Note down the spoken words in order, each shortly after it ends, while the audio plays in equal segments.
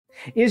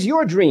Is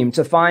your dream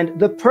to find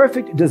the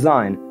perfect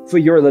design for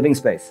your living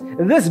space?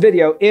 This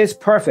video is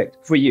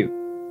perfect for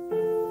you.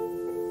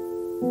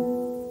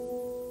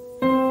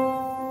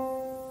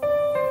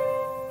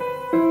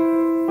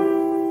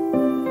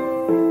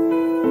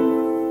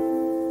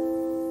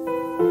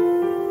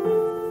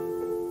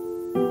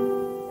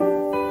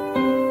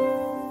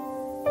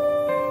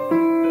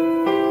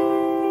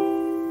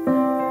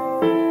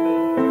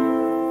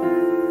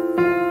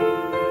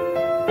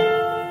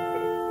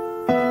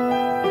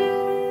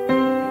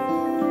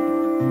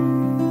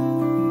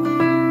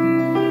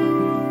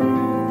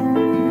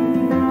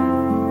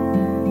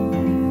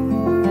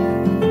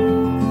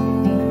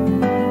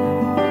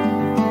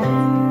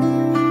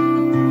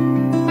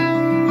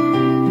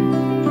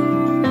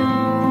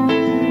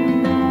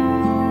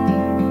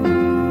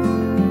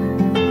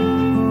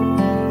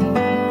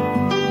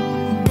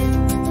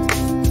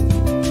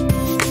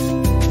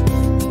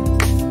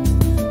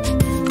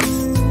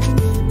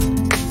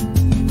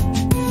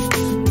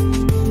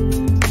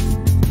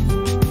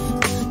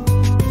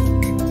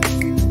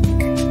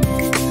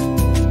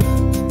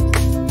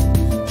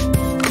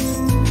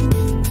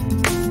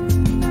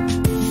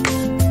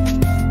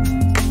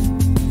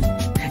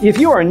 If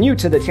you are new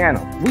to the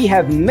channel, we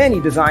have many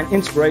design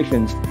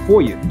inspirations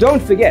for you. Don't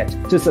forget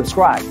to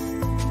subscribe.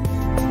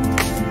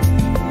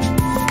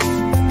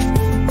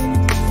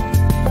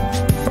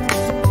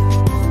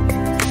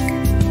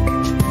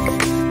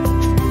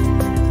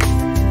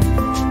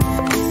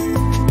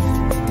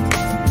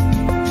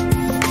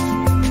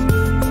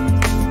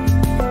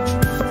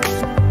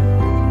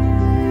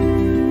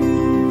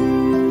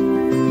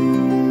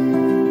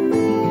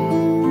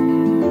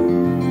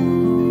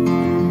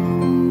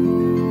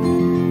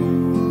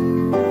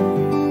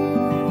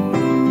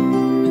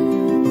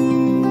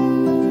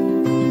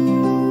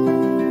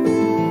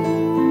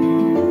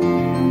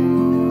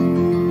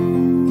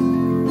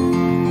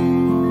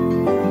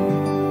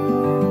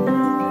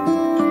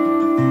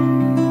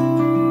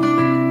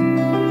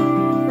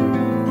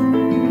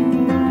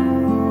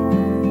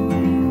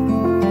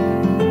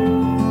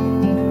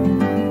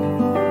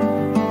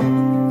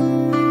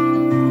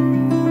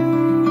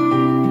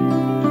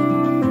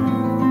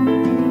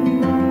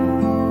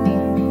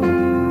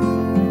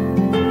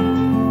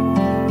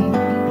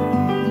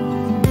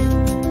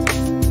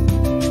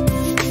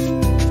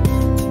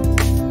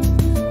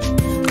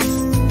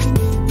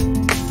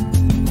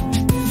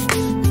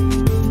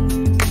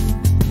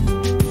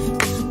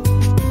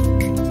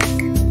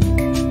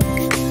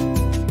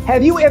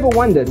 Have you ever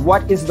wondered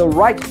what is the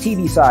right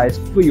TV size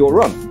for your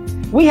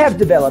room? We have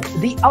developed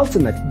the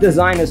ultimate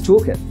designer's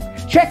toolkit.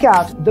 Check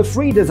out the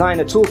free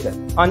designer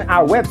toolkit on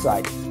our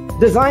website,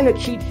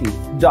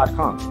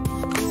 designercheatsheet.com.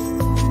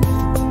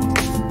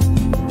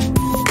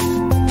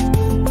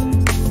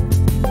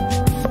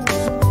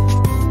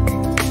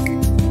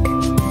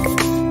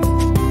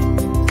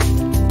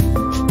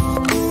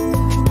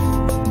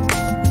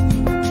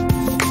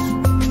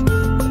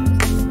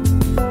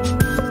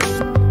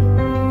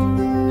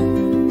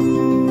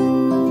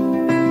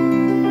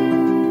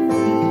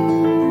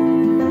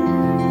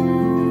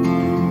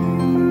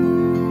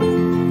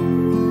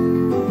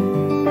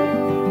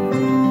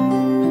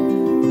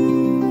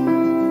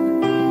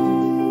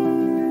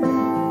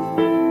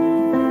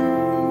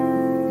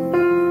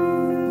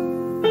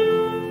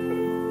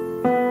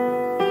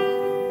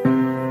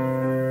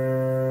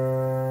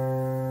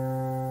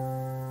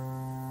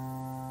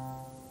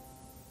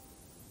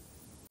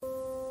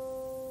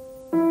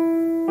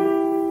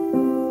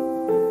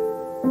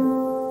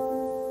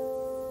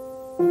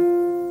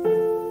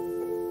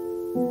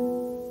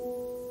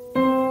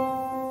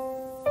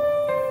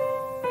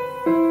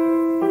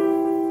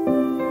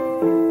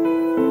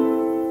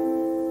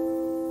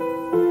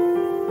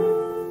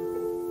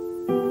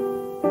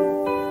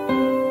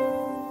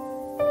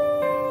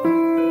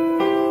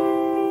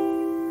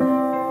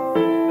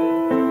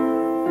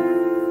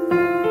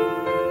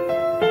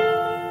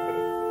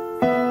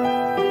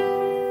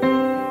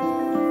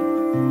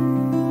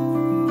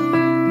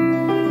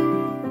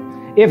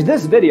 If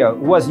this video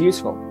was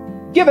useful,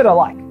 give it a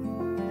like.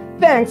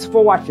 Thanks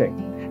for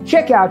watching.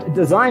 Check out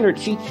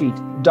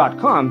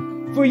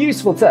designercheatsheet.com for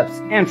useful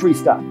tips and free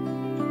stuff.